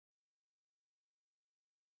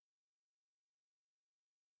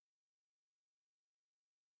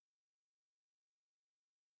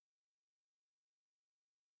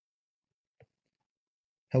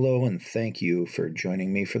Hello, and thank you for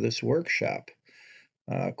joining me for this workshop.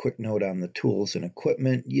 Quick note on the tools and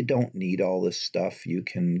equipment. You don't need all this stuff. You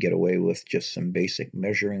can get away with just some basic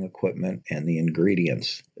measuring equipment and the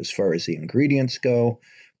ingredients. As far as the ingredients go,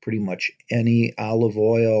 pretty much any olive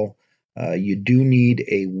oil. You do need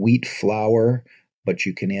a wheat flour, but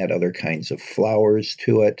you can add other kinds of flours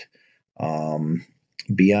to it.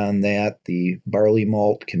 Beyond that, the barley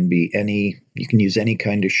malt can be you can use any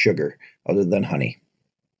kind of sugar other than honey.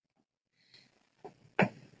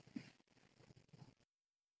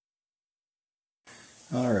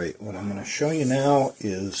 All right, what I'm going to show you now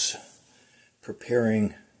is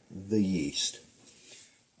preparing the yeast.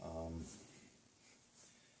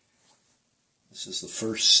 This is the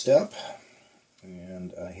first step,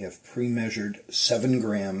 and I have pre-measured 7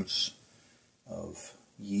 grams of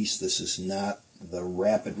yeast. This is not the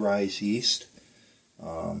rapid rise yeast.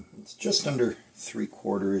 It's just under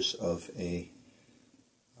 3/4 of a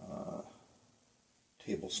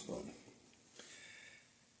tablespoon.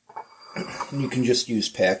 And you can just use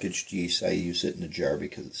packaged yeast. I use it in a jar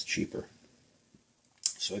because it's cheaper.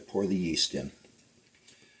 So I pour the yeast in.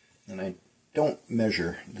 And I don't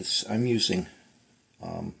measure this. I'm using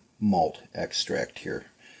malt extract here.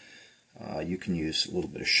 You can use a little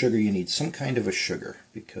bit of sugar. You need some kind of a sugar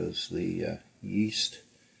because the yeast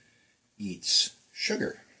eats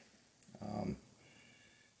sugar.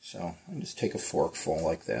 So I just take a forkful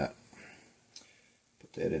like that.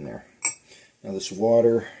 Put that in there. Now this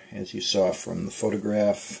water, as you saw from the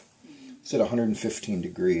photograph, it's at 115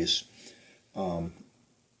 degrees. And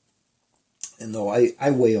though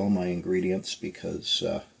I weigh all my ingredients because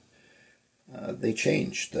they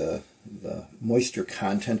change. The moisture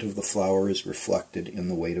content of the flour is reflected in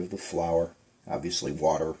the weight of the flour. Obviously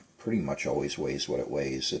water pretty much always weighs what it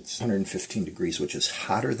weighs. It's 115 degrees, which is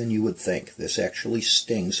hotter than you would think. This actually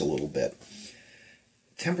stings a little bit.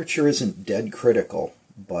 Temperature isn't dead critical.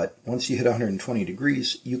 But once you hit 120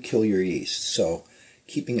 degrees, you kill your yeast. So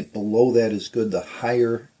keeping it below that is good. The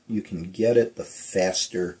higher you can get it, the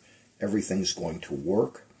faster everything's going to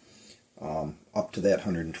work up to that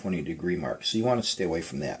 120 degree mark. So you want to stay away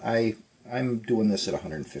from that. I'm doing this at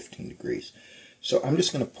 115 degrees. So I'm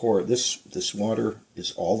just going to pour this water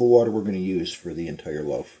is all the water we're going to use for the entire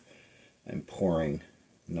loaf. I'm pouring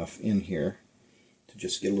enough in here to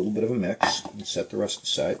just get a little bit of a mix and set the rest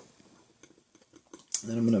aside.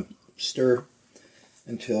 Then I'm going to stir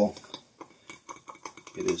until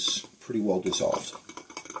it is pretty well dissolved.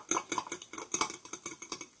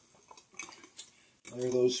 There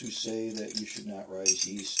are those who say that you should not rise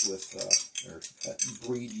yeast with, or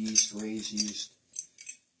breed yeast, raise yeast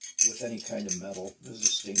with any kind of metal. This is a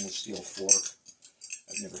stainless steel fork.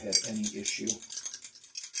 I've never had any issue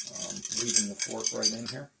leaving the fork right in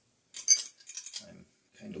here. I'm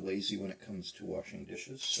kind of lazy when it comes to washing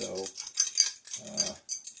dishes, so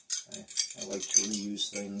I like to reuse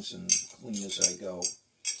things and clean as I go.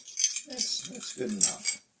 That's good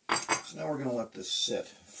enough. So now we're going to let this sit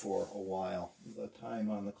for a while. The time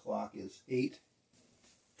on the clock is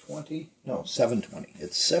 7:20.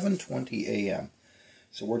 It's 7:20 a.m.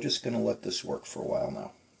 So we're just going to let this work for a while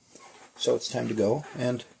now. So it's time to go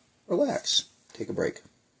and relax. Take a break.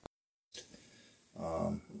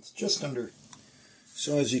 It's just under.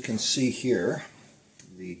 So as you can see here,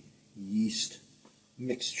 the yeast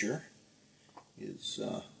mixture is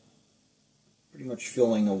pretty much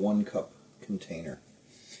filling a 1-cup container.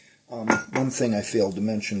 One thing I failed to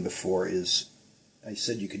mention before is I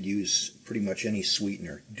said you could use pretty much any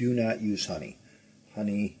sweetener. Do not use honey.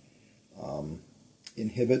 Honey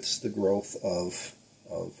inhibits the growth of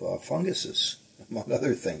funguses, among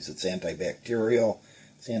other things. It's antibacterial,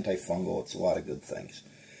 it's antifungal, it's a lot of good things.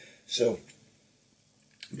 So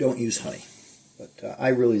don't use honey. But I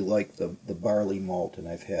really like the barley malt, and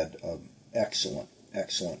I've had excellent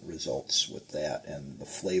results with that, and the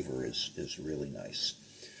flavor is really nice.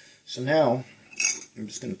 So now I'm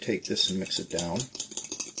just going to take this and mix it down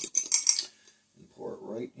and pour it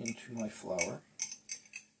right into my flour.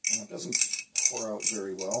 Now it doesn't pour out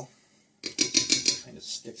very well. It kind of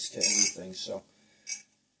sticks to everything, so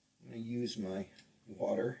I'm going to use my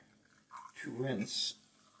water to rinse.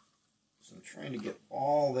 So I'm trying to get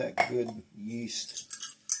all that good yeast,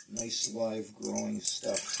 nice live growing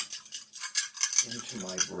stuff into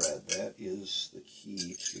my bread. That is the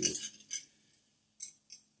key to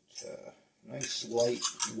nice light,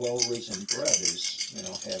 well-risen bread is,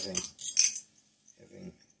 having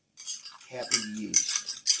happy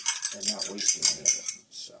yeast and not wasting any of it.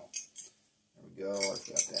 So there we go. I've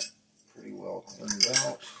got that pretty well cleaned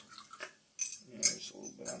out. There's a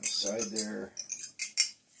little bit on the side there.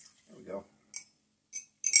 There we go.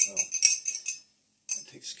 So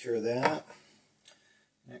that.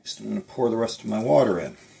 Next, I'm going to pour the rest of my water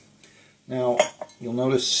in. Now, you'll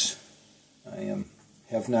notice I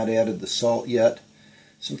have not added the salt yet.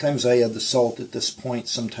 Sometimes I add the salt at this point,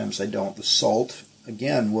 sometimes I don't. The salt,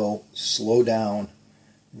 again, will slow down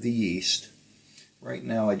the yeast. Right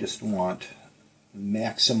now I just want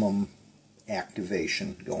maximum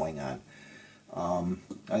activation going on.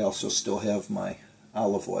 I also still have my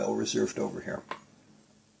olive oil reserved over here.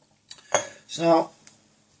 So now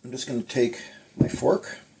I'm just going to take my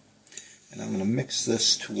fork and I'm going to mix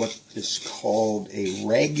this to what is called a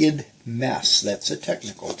ragged mess. That's a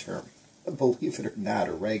technical term. Believe it or not,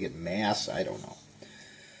 a ragged mass, I don't know.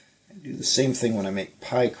 I do the same thing when I make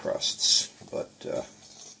pie crusts, but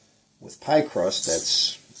with pie crust,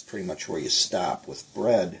 that's pretty much where you stop. With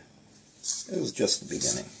bread, it was just the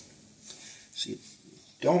beginning. So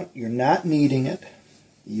you're not kneading it,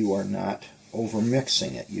 you are not over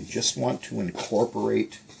mixing it. You just want to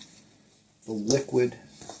incorporate the liquid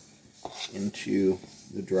into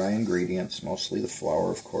the dry ingredients, mostly the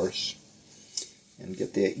flour, of course, and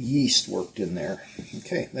get that yeast worked in there.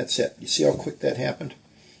 Okay, that's it. You see how quick that happened?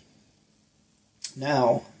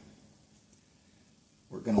 Now,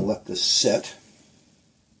 we're going to let this sit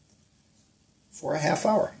for a half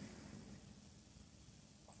hour.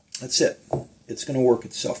 That's it. It's going to work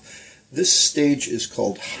itself. This stage is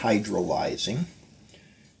called hydrolyzing,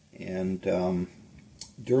 and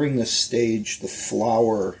during this stage, the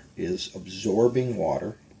flour is absorbing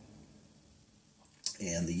water,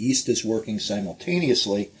 and the yeast is working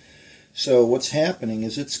simultaneously. So what's happening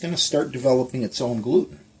is it's going to start developing its own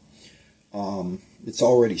gluten. It's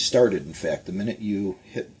already started, in fact. The minute you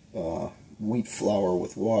hit wheat flour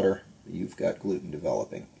with water, you've got gluten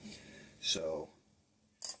developing. So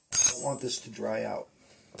I don't want this to dry out.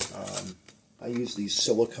 I use these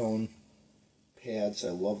silicone pads. I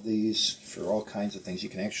love these for all kinds of things. You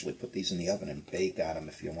can actually put these in the oven and bake on them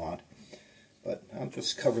if you want. But I'll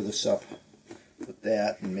just cover this up with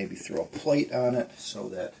that and maybe throw a plate on it so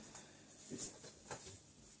that it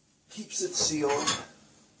keeps it sealed.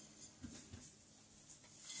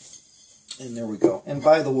 And there we go. And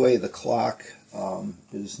by the way, the clock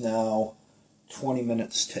is now 20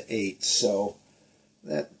 minutes to 8, so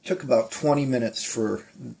that took about 20 minutes for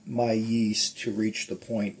my yeast to reach the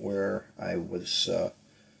point where I was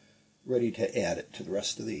ready to add it to the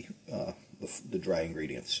rest of the dry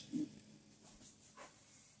ingredients.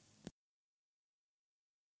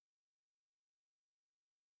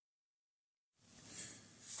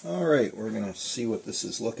 Alright, we're going to see what this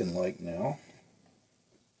is looking like now.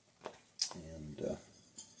 And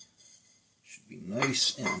should be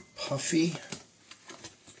nice and puffy.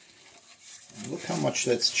 And look how much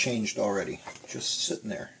that's changed already. Just sitting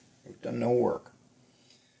there. We've done no work.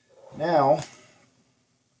 Now,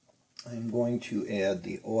 I'm going to add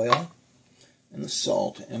the oil and the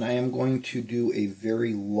salt, and I am going to do a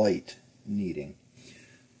very light kneading.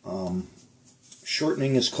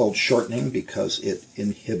 Shortening is called shortening because it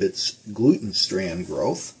inhibits gluten strand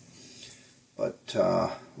growth. But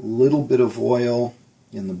a little bit of oil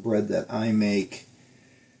in the bread that I make,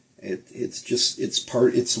 it's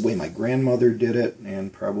the way my grandmother did it,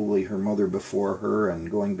 and probably her mother before her,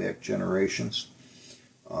 and going back generations.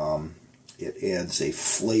 It adds a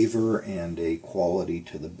flavor and a quality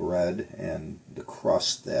to the bread and the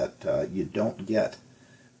crust that you don't get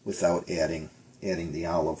without adding the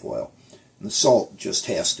olive oil. And the salt just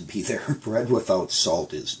has to be there. Bread without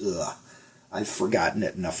salt is, ugh. I've forgotten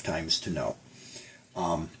it enough times to know.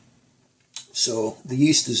 So the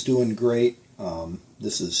yeast is doing great.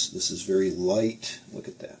 This is very light. Look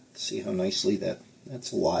at that. See how nicely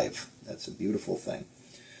that's alive. That's a beautiful thing.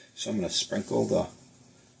 So I'm going to sprinkle the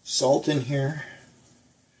salt in here.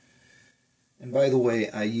 And by the way,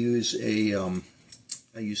 I use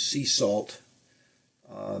sea salt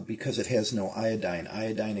because it has no iodine.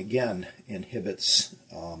 Iodine again inhibits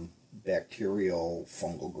bacterial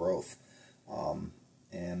fungal growth.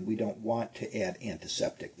 And we don't want to add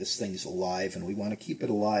antiseptic. This thing's alive, and we want to keep it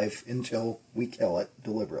alive until we kill it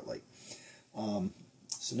deliberately.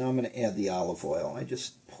 So now I'm going to add the olive oil. I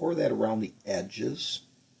just pour that around the edges,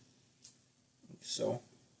 like so.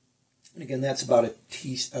 And again, that's about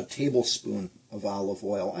a tablespoon of olive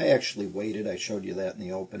oil. I actually weighed it. I showed you that in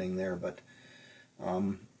the opening there, but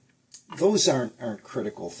those aren't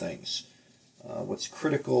critical things. What's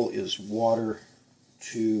critical is water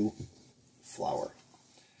to flour.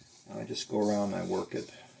 I just go around and I work it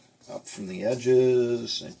up from the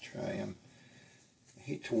edges. I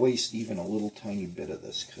hate to waste even a little tiny bit of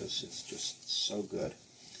this because it's just so good.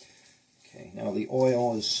 Okay, now the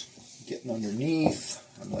oil is getting underneath.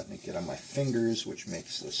 I'm letting it get on my fingers, which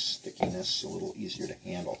makes the stickiness a little easier to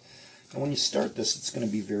handle. And when you start this, it's going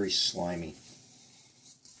to be very slimy,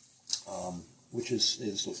 which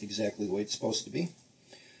is exactly the way it's supposed to be.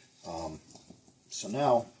 So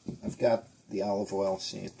now I've got the olive oil,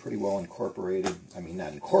 see, it's pretty well incorporated. I mean,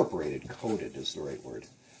 not incorporated, coated is the right word.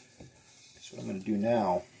 So what I'm going to do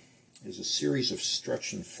now is a series of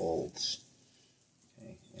stretch and folds.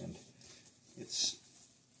 Okay, and it's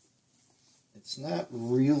not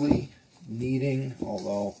really kneading,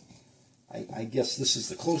 although I guess this is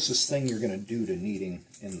the closest thing you're going to do to kneading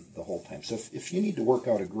in the whole time. So if you need to work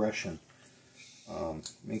out aggression,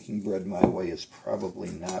 making bread my way is probably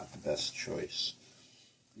not the best choice,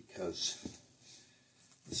 because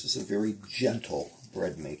this is a very gentle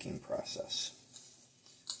bread making process.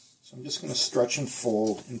 So I'm just going to stretch and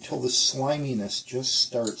fold until the sliminess just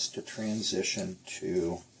starts to transition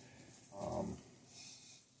to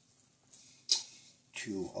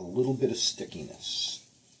a little bit of stickiness.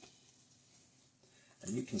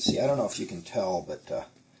 And you can see, I don't know if you can tell, but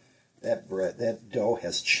that dough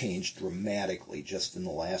has changed dramatically just in the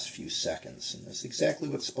last few seconds, and that's exactly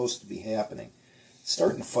what's supposed to be happening. It's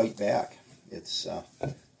starting to fight back. It's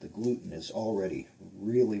the gluten is already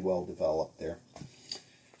really well developed there,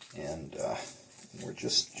 and we're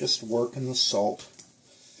just working the salt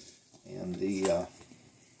and the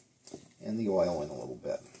oil in a little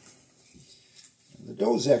bit. And the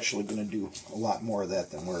dough is actually going to do a lot more of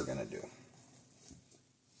that than we're going to do.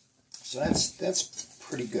 So that's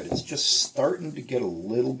pretty good. It's just starting to get a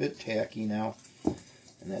little bit tacky now,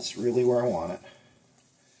 and that's really where I want it.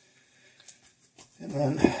 And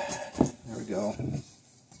then, there we go.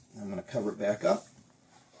 I'm going to cover it back up,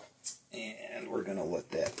 and we're going to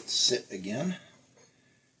let that sit again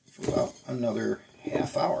for about another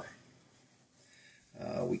half hour.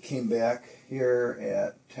 We came back here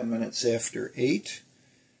at 10 minutes after 8,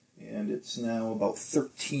 and it's now about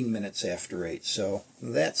 13 minutes after 8. So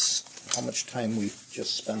that's how much time we've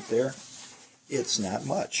just spent there. It's not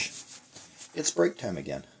much. It's break time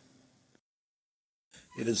again.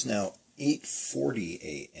 It is now 8:40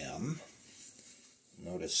 a.m.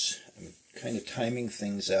 Notice I'm kind of timing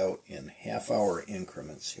things out in half-hour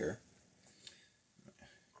increments here.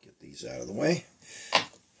 Get these out of the way.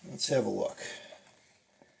 Let's have a look.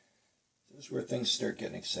 This is where things start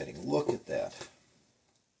getting exciting. Look at that.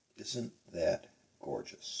 Isn't that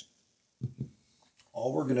gorgeous?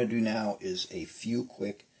 All we're going to do now is a few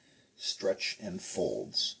quick stretch and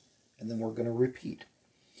folds, and then we're going to repeat.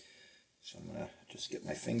 So I'm going to just get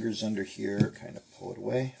my fingers under here, kind of pull it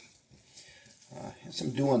away. As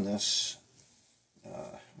I'm doing this,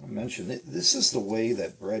 I mentioned this is the way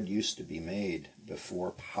that bread used to be made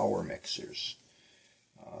before power mixers.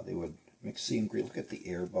 They would mix the ingredients. Look at the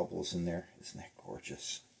air bubbles in there. Isn't that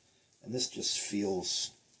gorgeous? And this just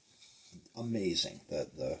feels amazing.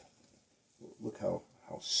 Look how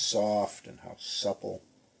soft and how supple.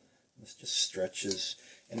 This just stretches.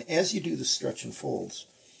 And as you do the stretch and folds,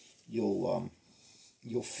 you'll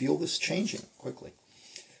feel this changing quickly.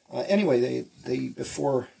 Anyway, they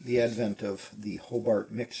before the advent of the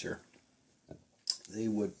Hobart mixer, they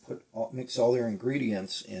would mix all their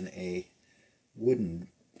ingredients in a wooden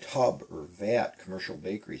tub or vat. Commercial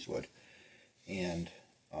bakeries would, and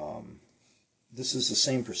this is the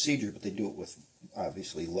same procedure, but they do it with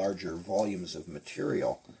obviously larger volumes of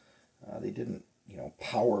material. They didn't,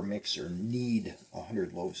 power mix or knead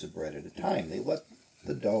 100 loaves of bread at a time. They let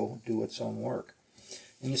the dough do its own work.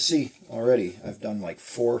 And you see already, I've done like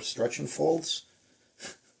 4 stretch and folds.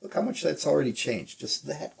 Look how much that's already changed, just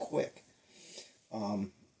that quick.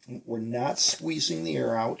 We're not squeezing the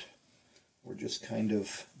air out. We're just kind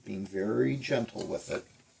of being very gentle with it.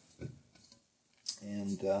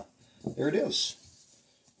 And there it is.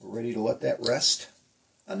 We're ready to let that rest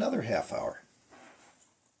another half hour.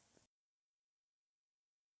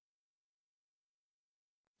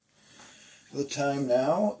 The time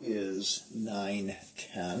now is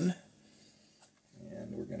 9:10,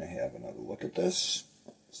 and we're going to have another look at this.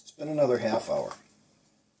 It's been another half hour.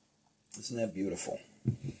 Isn't that beautiful?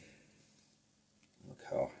 Look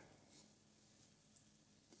how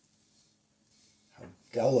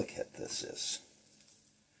delicate this is.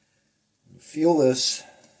 You feel this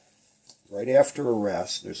right after a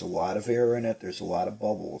rest. There's a lot of air in it. There's a lot of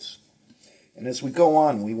bubbles. And as we go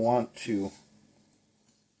on, we want to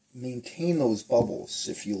maintain those bubbles.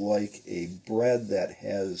 If you like a bread that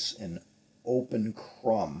has an open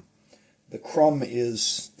crumb, the crumb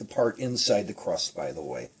is the part inside the crust, by the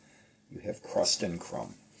way. You have crust and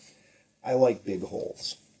crumb. I like big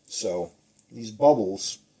holes. So these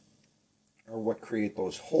bubbles are what create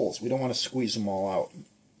those holes. We don't want to squeeze them all out.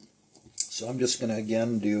 So I'm just going to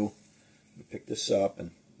again pick this up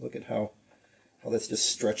and look at how how that's just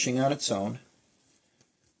stretching on its own.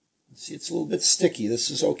 See, it's a little bit sticky. This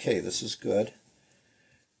is okay. This is good.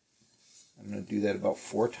 I'm going to do that about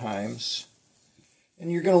 4 times.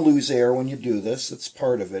 And you're going to lose air when you do this. It's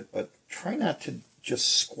part of it, but try not to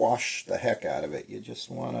just squash the heck out of it. You just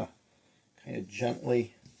want to kind of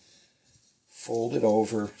gently fold it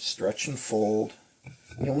over, stretch and fold.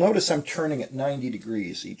 You'll notice I'm turning at 90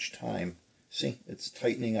 degrees each time. See, it's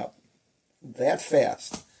tightening up that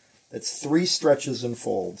fast. That's 3 stretches and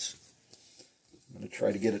folds. I'm going to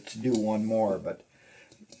try to get it to do one more, but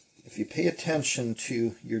if you pay attention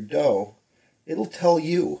to your dough, it'll tell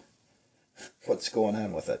you what's going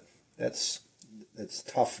on with it. That's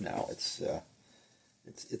tough now. It's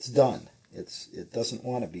done. It doesn't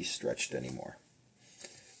want to be stretched anymore.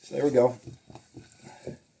 So there we go.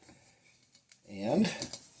 And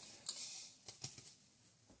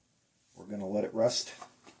we're going to let it rest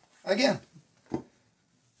again.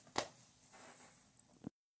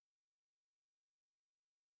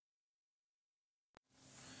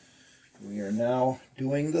 We are now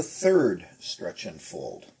doing the 3rd stretch and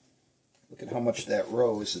fold. Look at how much that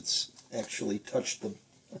rose. It's actually touched the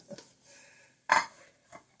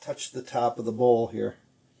touched the top of the bowl here.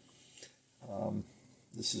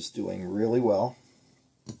 This is doing really well.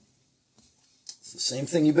 It's the same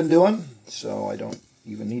thing you've been doing, so I don't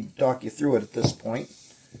even need to talk you through it at this point.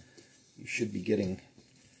 You should be getting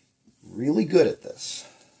really good at this.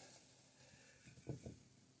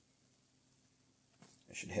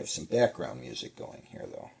 I should have some background music going here,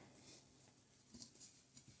 though.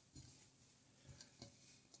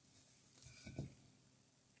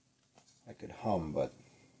 I could hum, but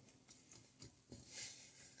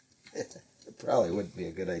it probably wouldn't be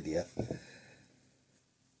a good idea.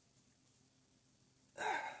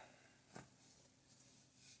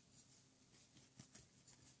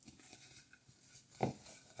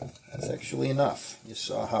 That's actually enough. You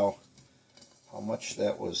saw how much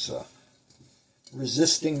that was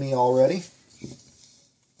resisting me already.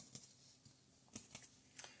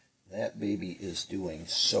 That baby is doing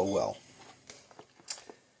so well.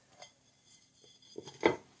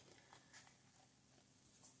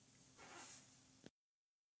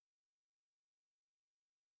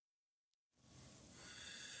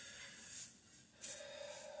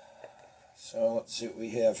 So let's see what we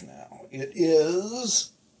have now. It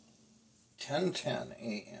is 10:10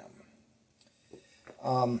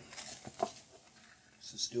 a.m.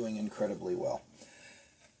 This is doing incredibly well.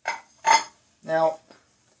 Now,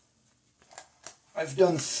 I've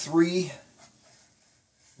done 3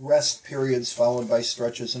 rest periods followed by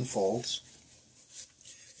stretches and folds.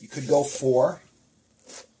 You could go 4.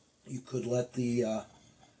 You could let the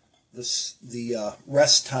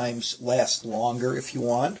rest times last longer if you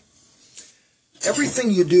want. Everything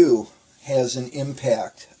you do has an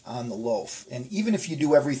impact on the loaf. And even if you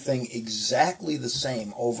do everything exactly the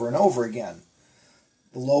same over and over again,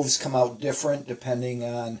 the loaves come out different depending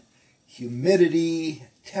on humidity,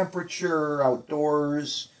 temperature,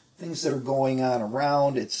 outdoors, things that are going on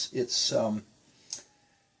around. It's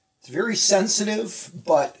very sensitive,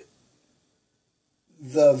 but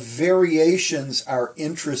the variations are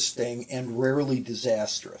interesting and rarely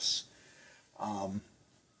disastrous.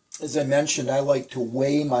 As I mentioned, I like to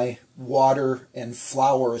weigh my water and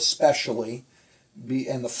flour especially,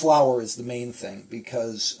 and the flour is the main thing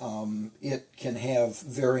because it can have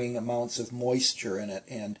varying amounts of moisture in it,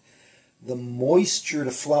 and the moisture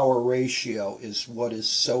to flour ratio is what is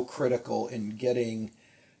so critical in getting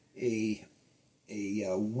a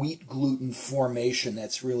wheat gluten formation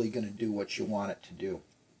that's really going to do what you want it to do.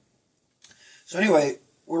 So anyway,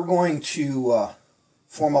 we're going to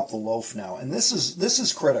form up the loaf now, and this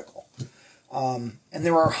is critical. And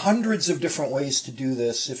there are hundreds of different ways to do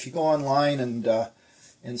this. If you go online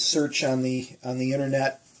and search on the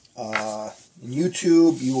internet,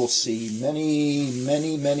 YouTube, you will see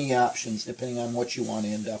many options depending on what you want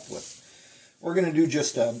to end up with. We're going to do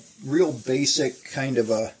just a real basic kind of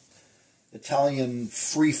a Italian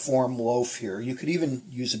free-form loaf here. You could even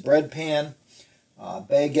use a bread pan.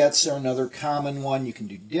 Baguettes are another common one. You can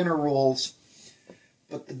do dinner rolls.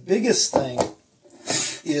 But the biggest thing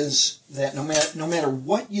is that no matter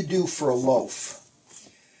what you do for a loaf,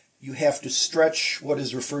 you have to stretch what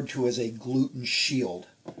is referred to as a gluten shield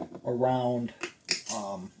around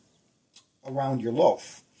your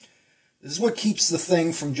loaf. This is what keeps the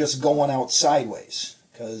thing from just going out sideways,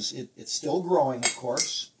 because it's still growing, of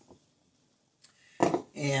course.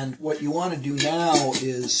 And what you want to do now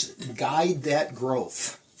is guide that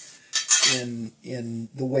growth in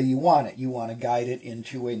the way you want it. You want to guide it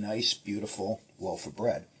into a nice, beautiful loaf of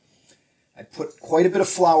bread. I put quite a bit of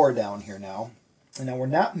flour down here now. And now we're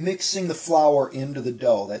not mixing the flour into the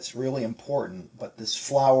dough. That's really important. But this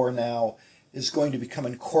flour now is going to become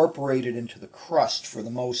incorporated into the crust for the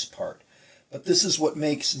most part. But this is what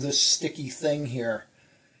makes this sticky thing here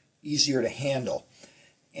easier to handle.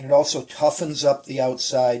 And it also toughens up the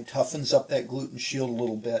outside, toughens up that gluten shield a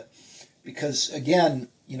little bit. Because, again,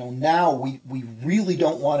 you know, now we really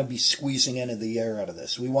don't want to be squeezing any of the air out of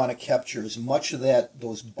this. We want to capture as much of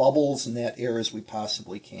those bubbles and that air as we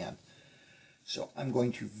possibly can. So I'm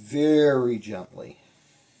going to very gently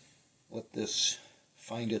let this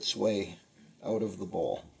find its way out of the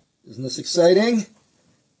bowl. Isn't this exciting?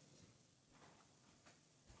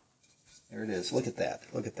 There it is. Look at that.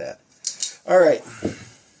 Look at that. All right.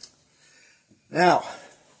 Now,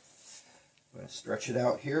 I'm going to stretch it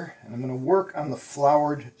out here, and I'm going to work on the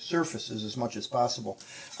floured surfaces as much as possible.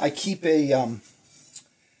 I keep a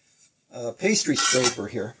pastry scraper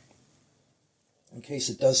here in case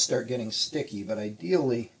it does start getting sticky, but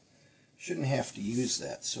ideally shouldn't have to use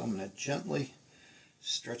that. So I'm going to gently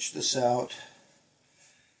stretch this out,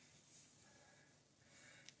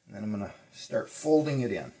 and then I'm going to start folding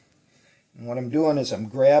it in. And what I'm doing is I'm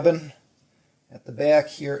grabbing at the back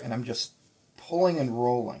here, and I'm just pulling and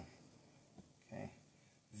rolling. Okay,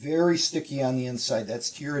 very sticky on the inside. That's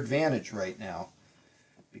to your advantage right now,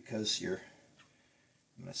 because I'm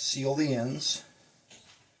going to seal the ends,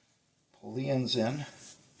 pull the ends in,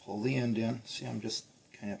 pull the end in. See, I'm just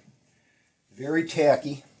kind of very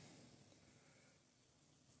tacky.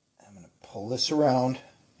 I'm going to pull this around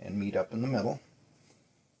and meet up in the middle.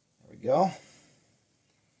 There we go.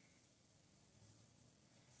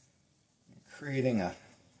 Creating a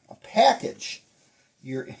package.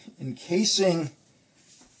 You're encasing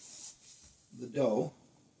the dough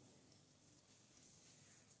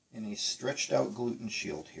in a stretched out gluten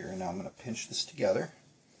shield here. And now I'm going to pinch this together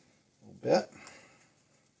a little bit.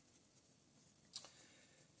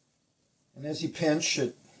 And as you pinch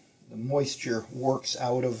it, the moisture works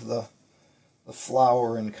out of the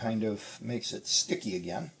flour and kind of makes it sticky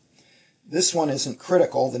again. This one isn't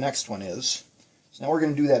critical, the next one is. So now we're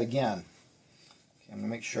going to do that again. I'm going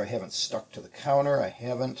to make sure I haven't stuck to the counter. I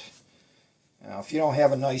haven't. Now, if you don't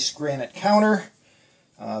have a nice granite counter,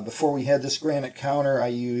 before we had this granite counter, I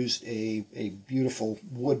used a beautiful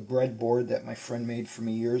wood breadboard that my friend made for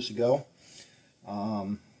me years ago.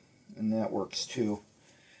 And that works too.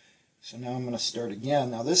 So now I'm going to start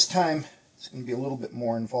again. Now this time, it's going to be a little bit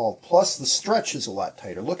more involved. Plus, the stretch is a lot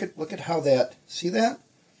tighter. Look at how that, see that?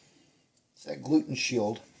 It's that gluten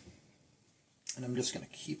shield. And I'm just going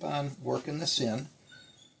to keep on working this in.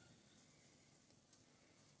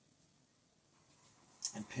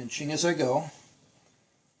 And pinching as I go.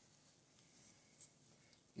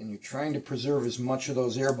 And you're trying to preserve as much of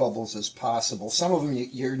those air bubbles as possible. Some of them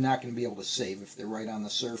you're not going to be able to save. If they're right on the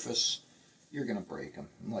surface, you're going to break them,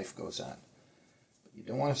 and life goes on. But you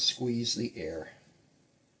don't want to squeeze the air.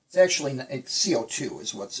 It's actually CO2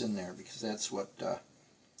 is what's in there, because that's what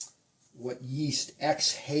yeast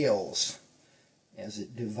exhales as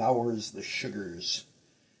it devours the sugars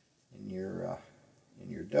in your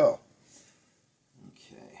dough.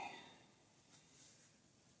 Okay.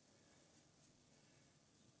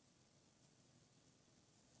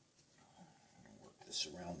 Work this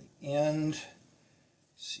around the end.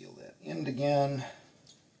 Seal that end again.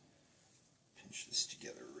 Pinch this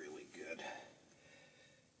together really good.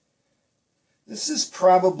 This is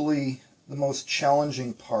probably the most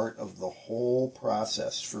challenging part of the whole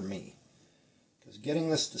process for me. Because getting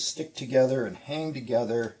this to stick together and hang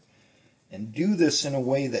together and do this in a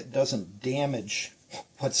way that doesn't damage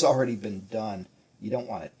what's already been done. You don't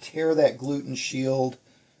want to tear that gluten shield,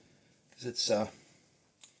 because it's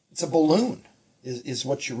a balloon is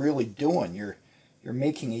what you're really doing. You're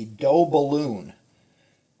making a dough balloon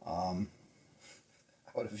out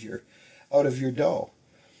of your dough,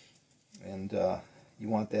 and you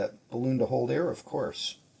want that balloon to hold air, of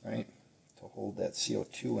course, right? To hold that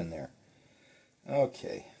CO2 in there.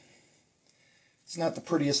 Okay. It's not the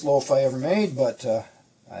prettiest loaf I ever made, but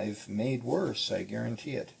I've made worse, I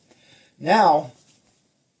guarantee it. Now,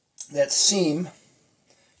 that seam,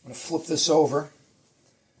 I'm going to flip this over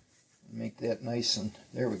and make that nice, and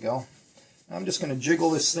there we go. Now I'm just going to jiggle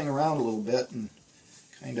this thing around a little bit and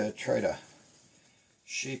kind of try to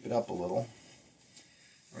shape it up a little.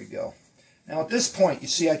 There we go. Now at this point, you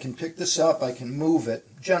see I can pick this up, I can move it,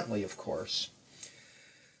 gently of course.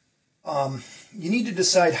 You need to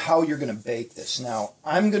decide how you're going to bake this. Now,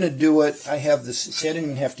 I'm going to do it, I have this, see, I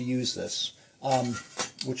didn't even have to use this,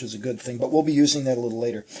 which is a good thing, but we'll be using that a little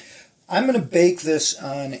later. I'm going to bake this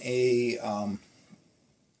on an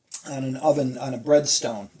oven, on a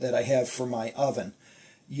breadstone that I have for my oven.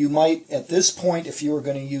 You might, at this point, if you were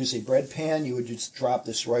going to use a bread pan, you would just drop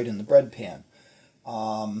this right in the bread pan.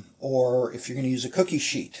 Or if you're going to use a cookie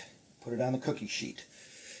sheet, put it on the cookie sheet.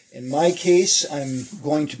 In my case, I'm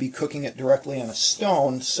going to be cooking it directly on a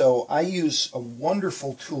stone, so I use a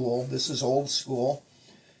wonderful tool. This is old school.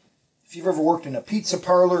 If you've ever worked in a pizza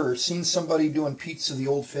parlor or seen somebody doing pizza the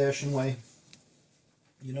old-fashioned way,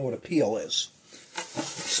 you know what a peel is.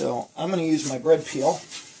 So I'm going to use my bread peel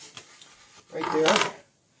right there.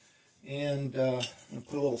 And I'm going to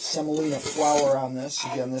put a little semolina flour on this.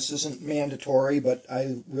 Again, this isn't mandatory, but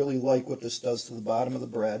I really like what this does to the bottom of the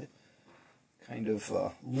bread. Kind of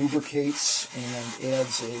lubricates and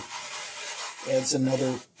adds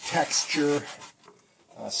another texture.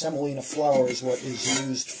 Semolina flour is what is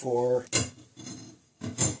used for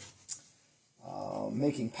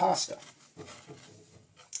making pasta.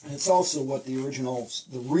 And it's also what the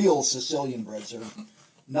real Sicilian breads are.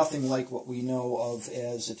 Nothing like what we know of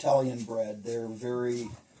as Italian bread. They're very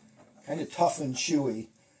kind of tough and chewy.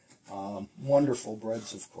 Wonderful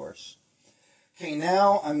breads, of course. Okay,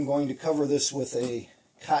 now I'm going to cover this with a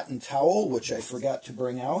cotton towel, which I forgot to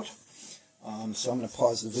bring out. So I'm going to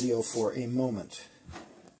pause the video for a moment.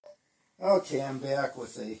 Okay, I'm back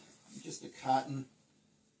with just a cotton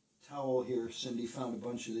towel here. Cindy found a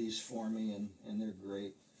bunch of these for me, and they're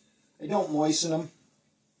great. I don't moisten them,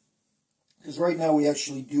 because right now we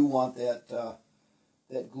actually do want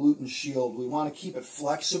that gluten shield. We want to keep it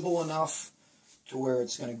flexible enough to where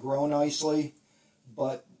it's going to grow nicely,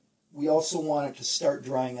 but we also want it to start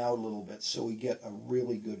drying out a little bit so we get a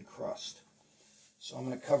really good crust. So I'm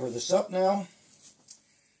going to cover this up now,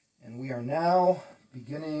 and we are now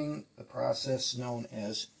beginning the process known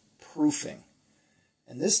as proofing.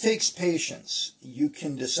 And this takes patience. You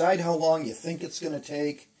can decide how long you think it's going to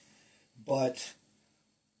take, but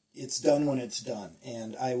it's done when it's done,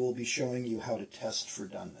 and I will be showing you how to test for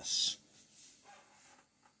doneness.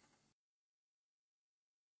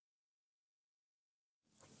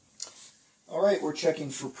 All right, we're checking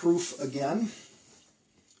for proof again.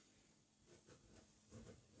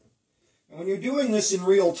 And when you're doing this in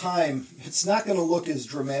real time, it's not going to look as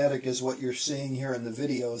dramatic as what you're seeing here in the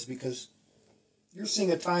videos, because you're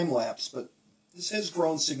seeing a time lapse, but this has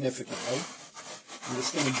grown significantly. I'm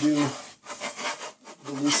just going to do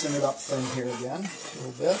the loosen it up thing here again a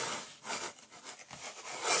little bit.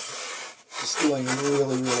 It's doing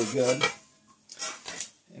really, really good.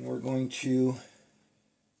 And we're going to,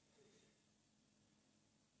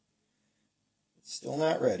 it's still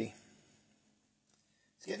not ready.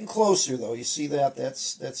 It's getting closer though. You see that?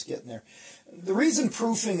 That's getting there. The reason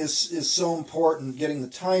proofing is so important, getting the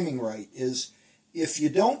timing right, is if you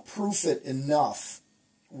don't proof it enough,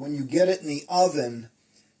 when you get it in the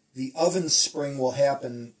oven spring will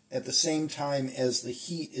happen at the same time as the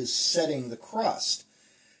heat is setting the crust.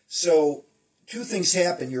 So two things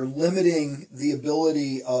happen. You're limiting the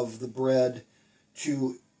ability of the bread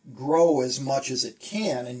to grow as much as it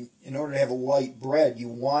can, and in order to have a light bread, you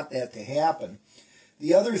want that to happen.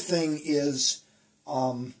 The other thing is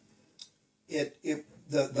the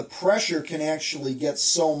pressure can actually get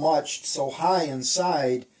so high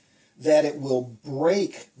inside that it will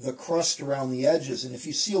break the crust around the edges. And if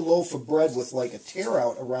you see a loaf of bread with like a tear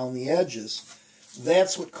out around the edges,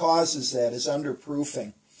 that's what causes that, is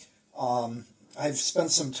underproofing. I've spent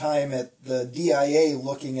some time at the DIA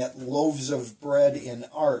looking at loaves of bread in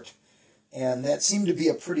art, and that seemed to be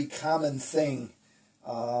a pretty common thing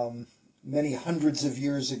many hundreds of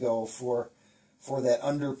years ago for that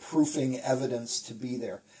underproofing evidence to be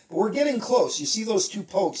there. But we're getting close. You see those two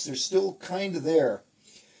pokes, they're still kind of there.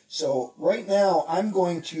 So right now I'm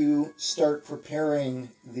going to start preparing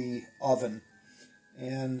the oven.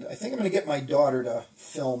 And I think I'm going to get my daughter to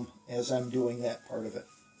film as I'm doing that part of it.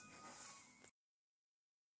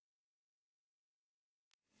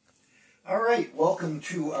 All right, welcome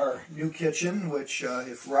to our new kitchen, which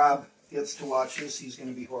if Rob gets to watch this, he's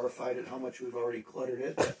going to be horrified at how much we've already cluttered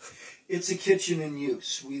it. But it's a kitchen in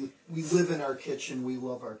use. We live in our kitchen. We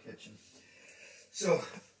love our kitchen. So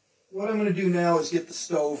what I'm going to do now is get the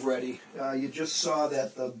stove ready. You just saw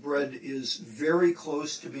that the bread is very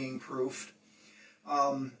close to being proofed.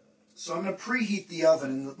 So I'm going to preheat the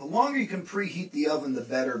oven. And the longer you can preheat the oven, the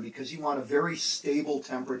better, because you want a very stable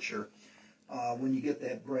temperature when you get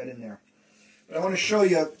that bread in there. But I want to show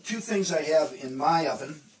you two things I have in my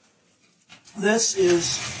oven. This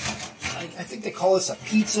is, I think they call this a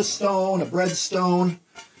pizza stone, a bread stone.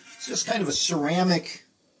 It's just kind of a ceramic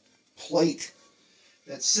plate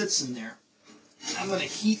that sits in there. I'm going to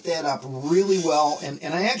heat that up really well, and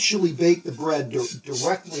I actually bake the bread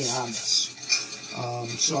directly on this.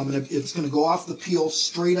 So it's going to go off the peel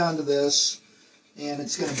straight onto this. and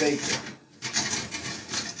it's going to bake it.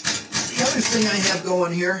 The other thing I have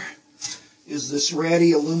going here is this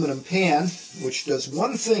ratty aluminum pan, which does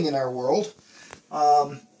one thing in our world,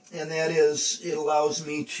 and that is it allows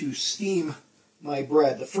me to steam my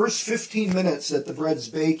bread. The first 15 minutes that the bread's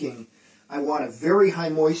baking, I want a very high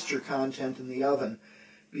moisture content in the oven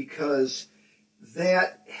because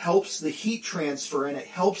that helps the heat transfer and it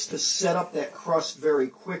helps to set up that crust very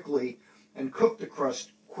quickly and cook the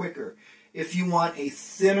crust quicker. If you want a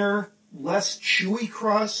thinner, less chewy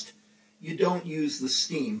crust, you don't use the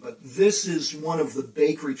steam. But this is one of the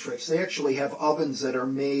bakery tricks. They actually have ovens that are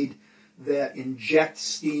made that inject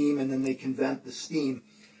steam and then they can vent the steam.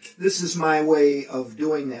 This is my way of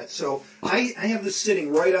doing that. So I have this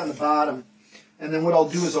sitting right on the bottom, and then what I'll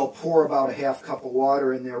do is I'll pour about a half cup of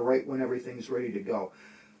water in there right when everything's ready to go.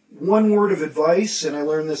 One word of advice, and I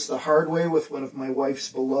learned this the hard way with one of my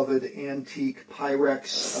wife's beloved antique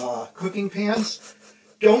Pyrex cooking pans.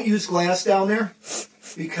 Don't use glass down there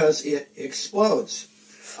because it explodes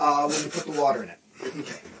when you put the water in it.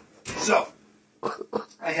 Okay, so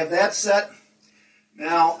I have that set.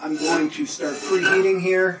 Now I'm going to start preheating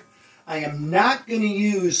here. I am not going to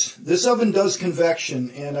use, this oven does convection,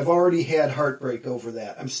 and I've already had heartbreak over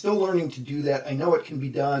that. I'm still learning to do that. I know it can be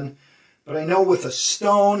done, but I know with a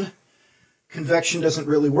stone, convection doesn't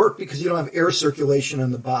really work because you don't have air circulation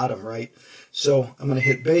on the bottom, right? So I'm going to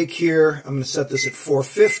hit bake here. I'm going to set this at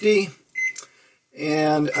 450,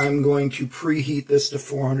 and I'm going to preheat this to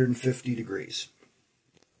 450 degrees.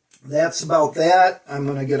 That's about that. I'm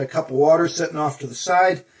going to get a cup of water sitting off to the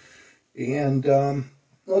side, and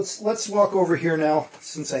let's walk over here now.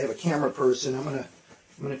 Since I have a camera person, I'm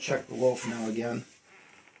gonna check the loaf now again,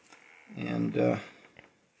 and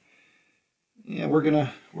yeah, we're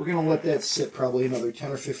gonna let that sit probably another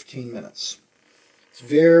 10 or 15 minutes. It's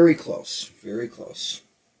very close, very close.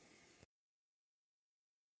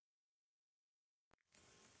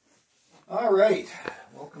 All right,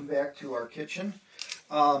 welcome back to our kitchen.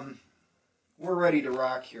 We're ready to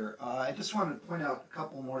rock here. I just wanted to point out a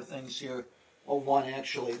couple more things here. Oh, one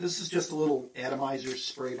actually. This is just a little atomizer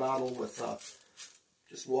spray bottle with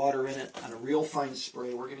just water in it on a real fine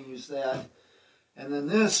spray. We're going to use that. And then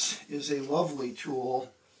this is a lovely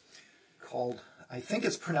tool called, I think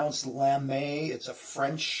it's pronounced lame. It's a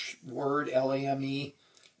French word, L-A-M-E.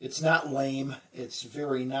 It's not lame. It's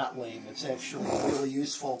very not lame. It's actually really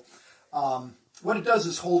useful. What it does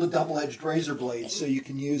is hold a double-edged razor blade so you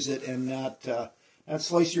can use it and not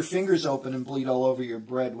slice your fingers open and bleed all over your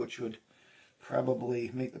bread, which would probably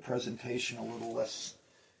make the presentation a little less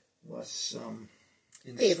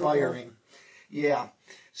inspiring. Yeah.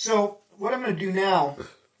 So what I'm going to do now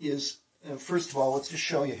is, first of all, let's just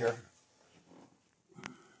show you here.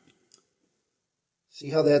 See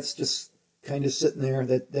how that's just kind of sitting there?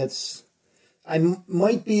 That's I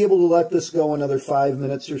might be able to let this go another 5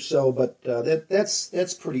 minutes or so, but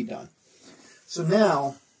that's pretty done. So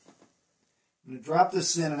now I'm going to drop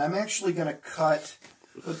this in, and I'm actually going to cut.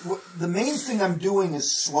 The main thing I'm doing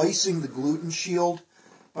is slicing the gluten shield,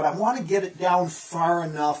 but I want to get it down far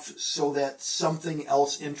enough so that something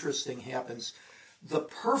else interesting happens. The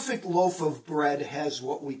perfect loaf of bread has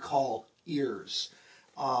what we call ears,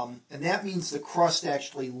 and that means the crust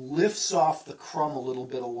actually lifts off the crumb a little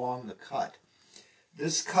bit along the cut.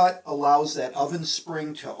 This cut allows that oven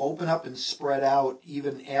spring to open up and spread out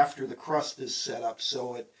even after the crust is set up,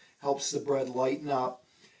 so it helps the bread lighten up,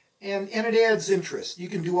 and it adds interest. You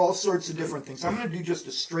can do all sorts of different things. I'm going to do just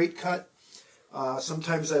a straight cut.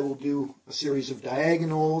 Sometimes I will do a series of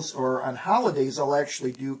diagonals, or on holidays I'll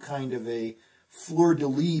actually do kind of a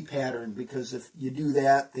fleur-de-lis pattern, because if you do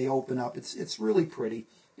that, they open up. It's really pretty.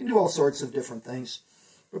 You can do all sorts of different things.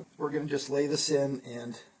 We're going to just lay this in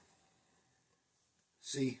and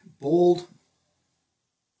see, bold,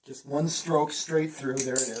 just one stroke straight through.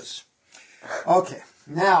 There it is. Okay,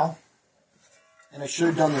 now, and I should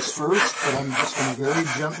have done this first, but I'm just going to very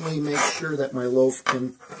gently make sure that my loaf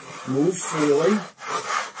can move freely.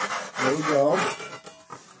 There we go.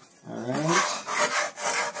 All right.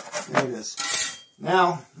 There it is.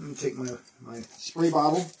 Now, I'm going to take my spray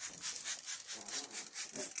bottle.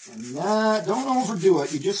 And don't overdo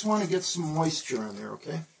it. You just want to get some moisture on there,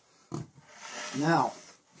 okay? Now,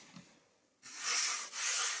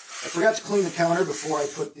 I forgot to clean the counter before I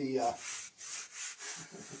put the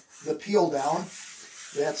peel down.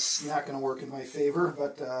 That's not going to work in my favor,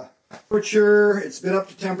 but temperature, it's been up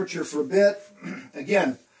to temperature for a bit.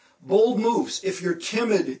 Again, bold moves. If you're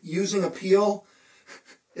timid using a peel,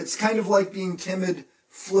 it's kind of like being timid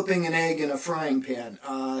flipping an egg in a frying pan.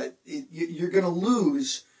 You're going to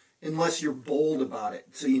lose unless you're bold about it.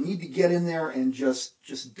 So you need to get in there and just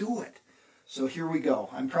do it. So here we go.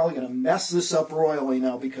 I'm probably going to mess this up royally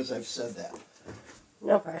now because I've said that.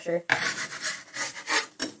 No pressure.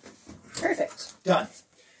 Perfect. Done.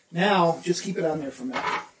 Now, just keep it on there for a minute.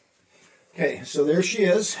 Okay, so there she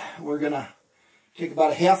is. We're going to take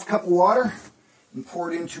about a half cup of water and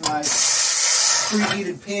pour it into my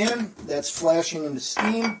preheated pan. That's flashing into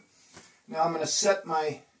steam. Now I'm going to set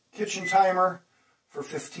my kitchen timer for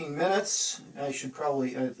 15 minutes. I should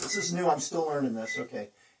probably, this is new, I'm still learning this. Okay,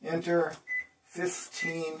 enter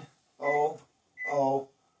 15:00.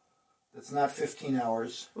 That's not 15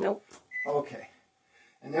 hours. Nope. Okay,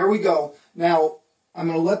 and there we go. Now, I'm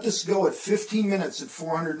going to let this go at 15 minutes at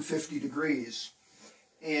 450 degrees.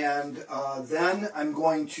 And then I'm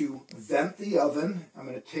going to vent the oven. I'm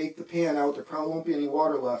going to take the pan out. There probably won't be any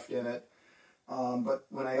water left in it. But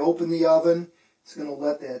when I open the oven, it's going to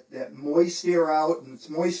let that moist air out. And it's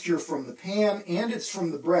moisture from the pan and it's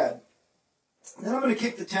from the bread. Then I'm going to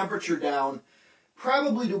kick the temperature down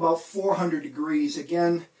probably to about 400 degrees.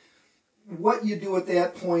 Again, what you do at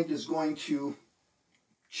that point is going to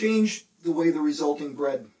change the way the resulting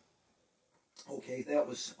bread, okay, that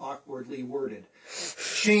was awkwardly worded,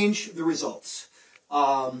 change the results.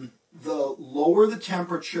 The lower the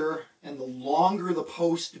temperature and the longer the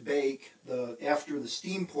post-bake, after the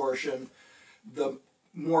steam portion, the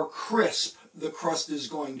more crisp the crust is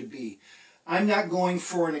going to be. I'm not going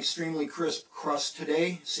for an extremely crisp crust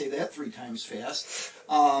today, say that 3 times fast,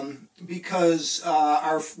 because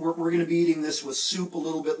we're going to be eating this with soup a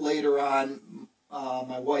little bit later on.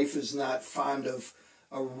 My wife is not fond of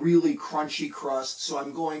a really crunchy crust, so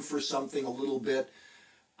I'm going for something a little bit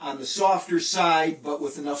on the softer side, but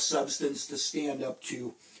with enough substance to stand up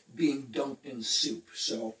to being dunked in soup.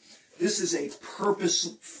 So this is a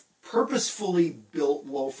purposefully built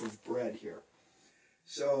loaf of bread here.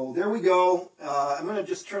 So there we go. I'm going to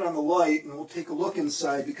just turn on the light and we'll take a look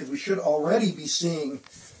inside because we should already be seeing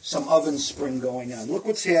some oven spring going on. Look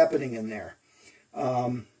what's happening in there.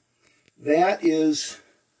 That is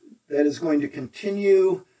going to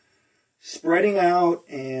continue spreading out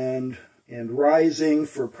and rising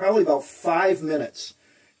for probably about 5 minutes.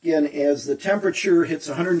 Again, as the temperature hits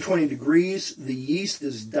 120 degrees, the yeast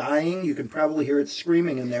is dying. You can probably hear it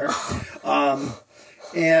screaming in there.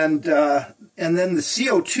 And then the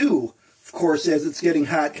CO2, of course, as it's getting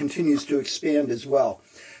hot, continues to expand as well.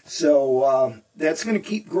 So that's going to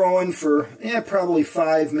keep growing for probably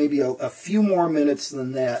 5, maybe a few more minutes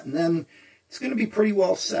than that. And then it's going to be pretty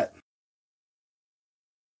well set.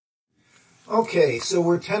 Okay, so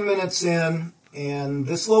we're 10 minutes in, and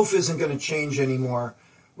this loaf isn't going to change anymore.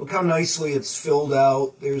 Look how nicely it's filled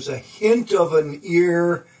out. There's a hint of an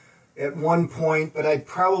ear at one point, but I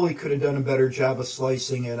probably could have done a better job of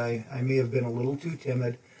slicing it. I may have been a little too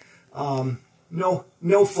timid.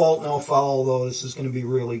 No fault, no foul, though. This is going to be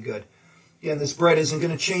really good. Again, this bread isn't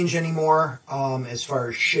going to change anymore as far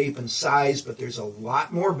as shape and size, but there's a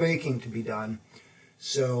lot more baking to be done.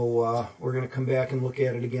 So we're going to come back and look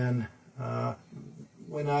at it again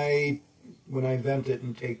when I vent it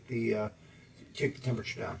and take the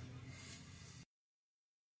temperature down.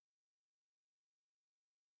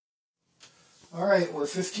 All right, we're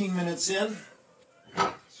 15 minutes in.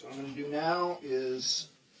 So what I'm going to do now is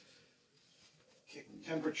kick the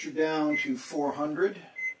temperature down to 400.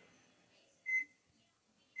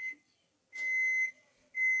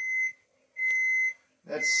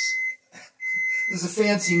 This is a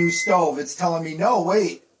fancy new stove. It's telling me, no,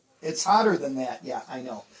 wait, it's hotter than that. Yeah, I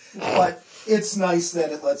know. But it's nice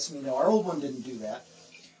that it lets me know. Our old one didn't do that.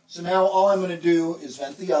 So now all I'm going to do is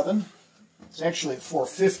vent the oven. It's actually at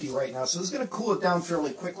 450 right now, so this is going to cool it down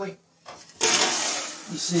fairly quickly.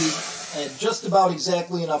 You see, I had just about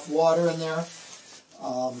exactly enough water in there.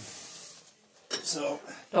 So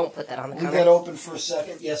don't put that on the counter. Leave that open for a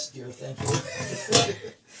second. Yes, dear, thank you.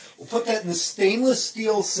 We'll put that in the stainless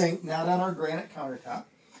steel sink, not on our granite countertop.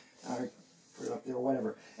 Put it up there,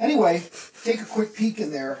 whatever. Anyway, take a quick peek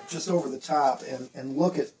in there, just over the top, and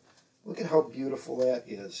look at how beautiful that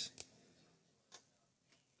is.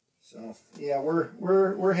 So yeah,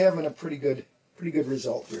 we're having a pretty good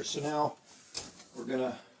result here. So now I'm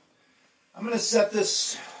gonna set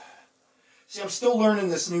this. See, I'm still learning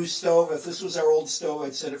this new stove. If this was our old stove,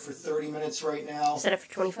 I'd set it for 30 minutes right now. Set it for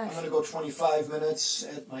 25. I'm gonna go 25 minutes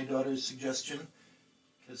at my daughter's suggestion,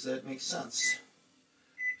 because that makes sense.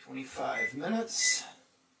 25 minutes,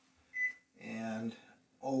 and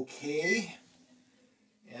okay,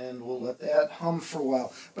 and we'll let that hum for a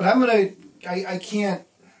while. But I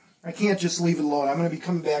can't just leave it alone. I'm going to be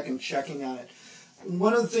coming back and checking on it.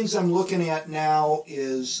 One of the things I'm looking at now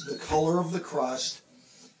is the color of the crust.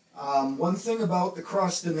 One thing about the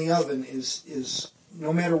crust in the oven is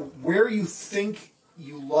no matter where you think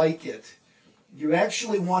you like it, you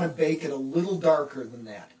actually want to bake it a little darker than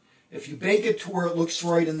that. If you bake it to where it looks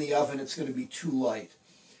right in the oven, it's going to be too light.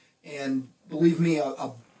 And believe me,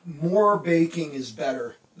 a more baking is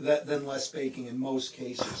better than less baking in most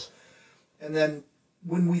cases. And then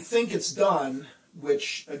when we think it's done,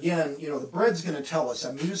 which again, you know, the bread's going to tell us.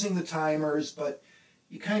 I'm using the timers, but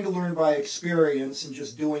you kind of learn by experience and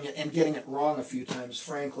just doing it and getting it wrong a few times,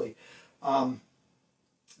 frankly. But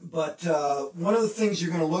one of the things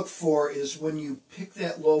you're going to look for is when you pick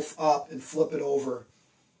that loaf up and flip it over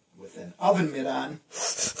with an oven mitt on,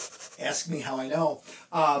 ask me how I know,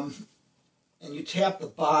 and you tap the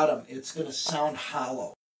bottom, it's going to sound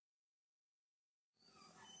hollow.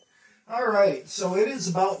 All right, so it is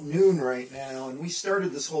about noon right now, and we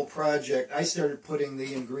started this whole project. I started putting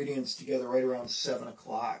the ingredients together right around 7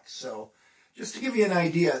 o'clock. So just to give you an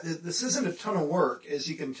idea, this isn't a ton of work, as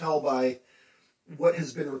you can tell by what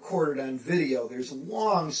has been recorded on video. There's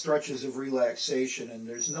long stretches of relaxation, and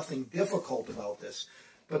there's nothing difficult about this.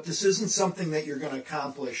 But this isn't something that you're going to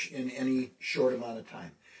accomplish in any short amount of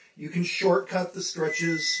time. You can shortcut the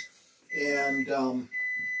stretches and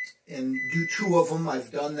do 2 of them.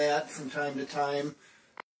 I've done that from time to time.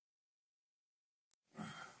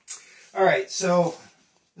 All right, so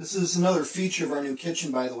this is another feature of our new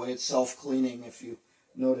kitchen, by the way. It's self-cleaning. If you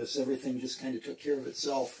notice, everything just kind of took care of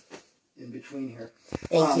itself in between here.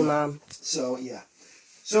 Thank you, Mom. So, yeah.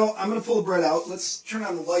 So, I'm going to pull the bread out. Let's turn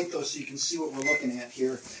on the light, though, so you can see what we're looking at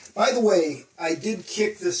here. By the way, I did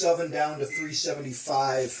kick this oven down to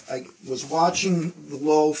 375. I was watching the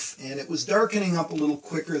loaf, and it was darkening up a little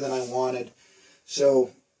quicker than I wanted.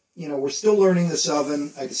 So, you know, we're still learning this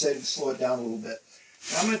oven. I decided to slow it down a little bit.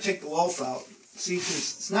 Now, I'm going to take the loaf out. See,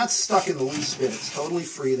 it's not stuck in the least bit. It's totally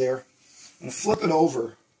free there. I'm going to flip it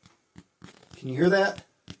over. Can you hear that?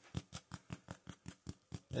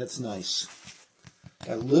 That's nice.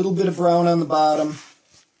 Got a little bit of brown on the bottom.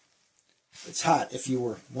 It's hot, if you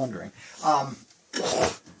were wondering.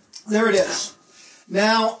 There it is.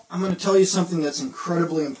 Now, I'm going to tell you something that's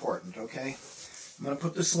incredibly important, okay? I'm going to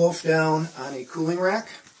put this loaf down on a cooling rack.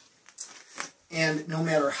 And no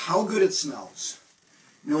matter how good it smells,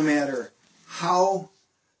 no matter how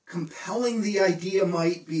compelling the idea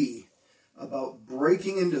might be about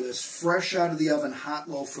breaking into this fresh out of the oven hot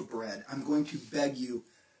loaf of bread, I'm going to beg you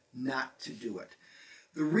not to do it.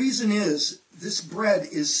 The reason is this bread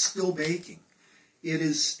is still baking. It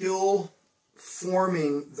is still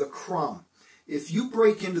forming the crumb. If you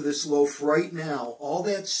break into this loaf right now, all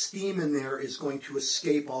that steam in there is going to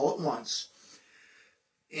escape all at once.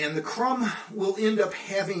 And the crumb will end up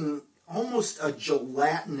having almost a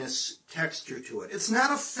gelatinous texture to it. It's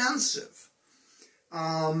not offensive.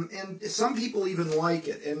 And some people even like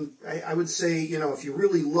it. And I would say, you know, if you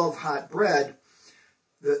really love hot bread,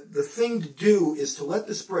 the thing to do is to let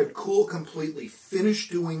this bread cool completely, finish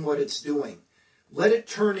doing what it's doing. Let it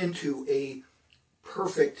turn into a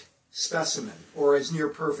perfect specimen, or as near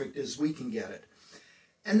perfect as we can get it.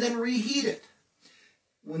 And then reheat it.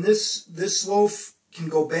 When this loaf can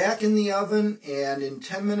go back in the oven and in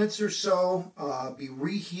 10 minutes or so be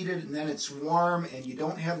reheated, and then it's warm and you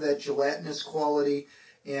don't have that gelatinous quality,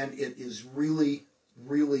 and it is really,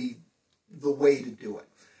 really the way to do it.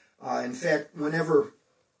 In fact, whenever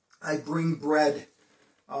I bring bread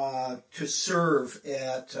to serve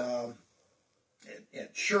at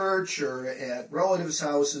church or at relatives'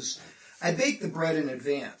 houses, I bake the bread in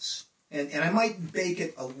advance. And I might bake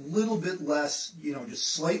it a little bit less, you know,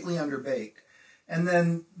 just slightly underbaked. And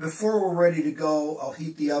then before we're ready to go, I'll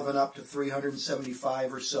heat the oven up to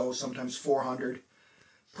 375 or so, sometimes 400.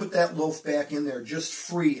 Put that loaf back in there just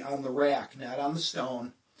free on the rack, not on the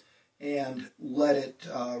stone, and let it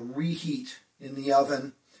reheat in the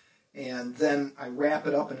oven. And then I wrap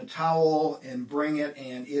it up in a towel and bring it,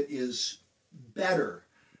 and it is better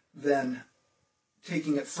than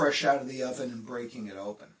taking it fresh out of the oven and breaking it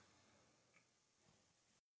open.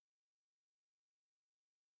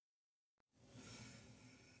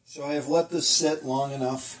 So I have let this sit long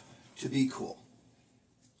enough to be cool.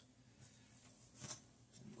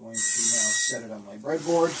 I'm going to now set it on my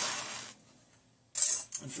breadboard.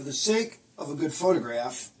 And for the sake of a good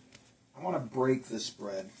photograph, I want to break this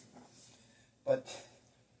bread. But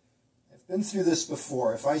I've been through this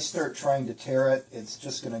before. If I start trying to tear it, it's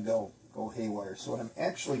just going to go haywire. So what I'm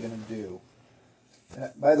actually going to do,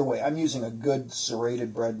 and by the way, I'm using a good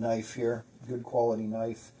serrated bread knife here, good quality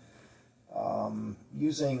knife.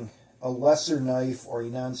 Using a lesser knife or a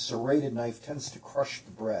non-serrated knife tends to crush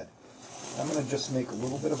the bread. I'm going to just make a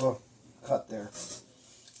little bit of a cut there.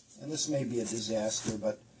 And this may be a disaster,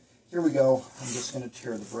 but here we go. I'm just going to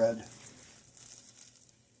tear the bread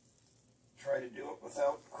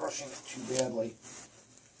without crushing it too badly.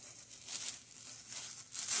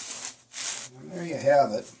 And there you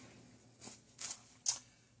have it.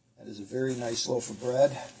 That is a very nice loaf of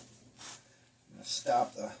bread. I'm going to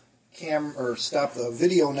stop the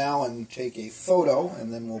video now and take a photo,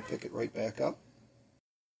 and then we'll pick it right back up.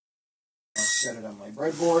 I'll set it on my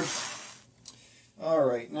breadboard.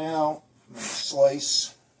 Alright, now I'm going to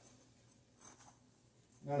slice.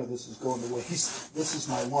 None of this is going to waste. This is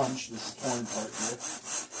my lunch, this torn part here.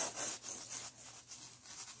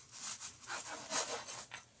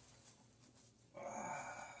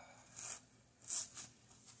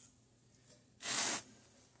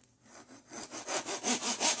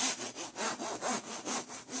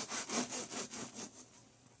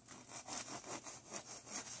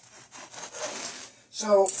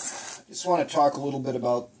 So, I just want to talk a little bit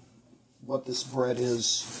about what this bread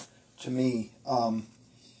is to me.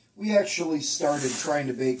 We actually started trying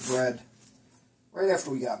to bake bread right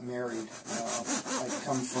after we got married. I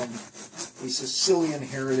come from a Sicilian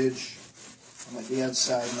heritage on my dad's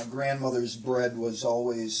side. My grandmother's bread was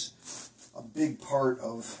always a big part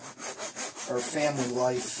of our family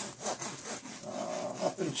life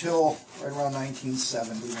up until right around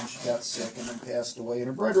 1970 when she got sick and then passed away. And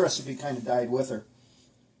her bread recipe kind of died with her.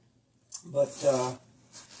 But let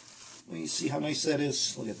me see how nice that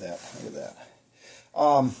is. Look at that. Look at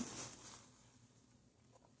that.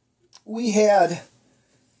 We had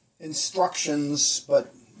instructions,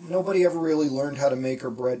 but nobody ever really learned how to make her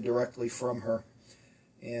bread directly from her.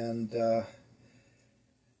 And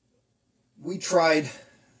we tried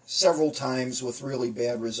several times with really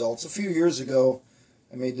bad results. A few years ago,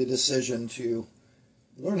 I made the decision to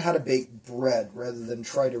learn how to bake bread rather than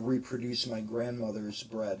try to reproduce my grandmother's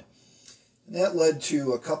bread. And that led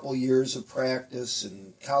to a couple years of practice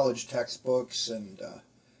and college textbooks and a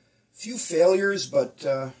few failures, but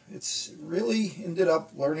it's really ended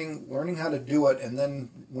up learning how to do it, and then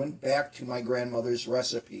went back to my grandmother's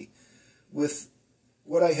recipe with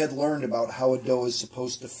what I had learned about how a dough is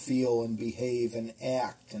supposed to feel and behave and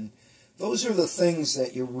act. And those are the things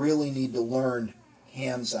that you really need to learn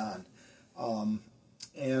hands-on.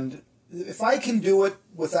 And if I can do it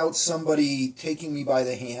without somebody taking me by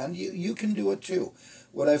the hand, you can do it too.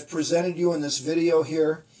 What I've presented you in this video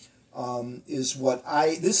here is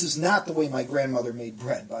this is not the way my grandmother made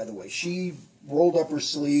bread, by the way. She rolled up her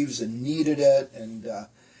sleeves and kneaded it, and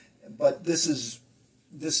but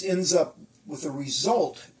this ends up with a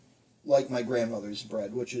result like my grandmother's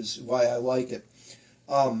bread, which is why I like it.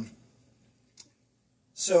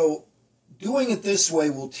 So doing it this way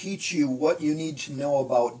will teach you what you need to know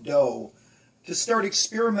about dough to start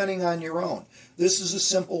experimenting on your own. This is a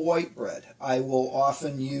simple white bread. I will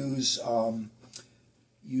often use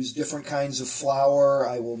different kinds of flour.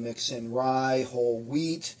 I will mix in rye, whole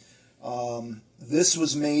wheat. This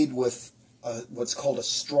was made with what's called a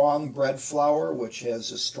strong bread flour, which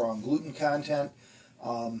has a strong gluten content.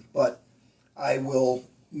 But I will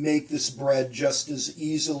make this bread just as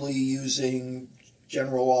easily using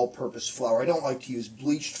general all-purpose flour. I don't like to use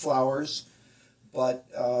bleached flours, but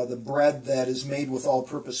the bread that is made with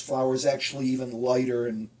all-purpose flour is actually even lighter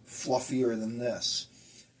and fluffier than this.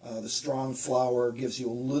 The strong flour gives you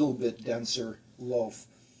a little bit denser loaf.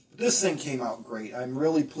 But this thing came out great. I'm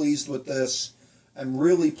really pleased with this. I'm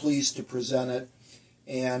really pleased to present it.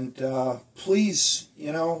 And please,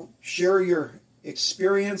 share your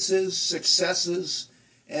experiences, successes,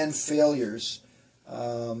 and failures.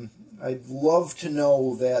 I'd love to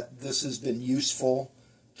know that this has been useful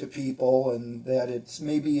to people and that it's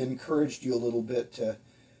maybe encouraged you a little bit to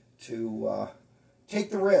take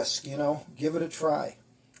the risk, give it a try.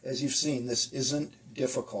 As you've seen, this isn't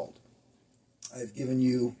difficult. I've given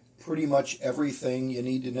you pretty much everything you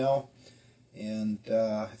need to know, and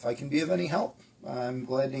if I can be of any help, I'm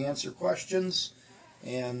glad to answer questions,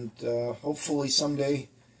 and hopefully someday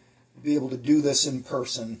be able to do this in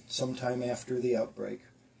person sometime after the outbreak.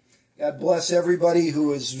 God bless everybody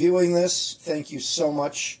who is viewing this. Thank you so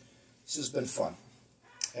much. This has been fun.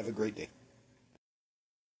 Have a great day.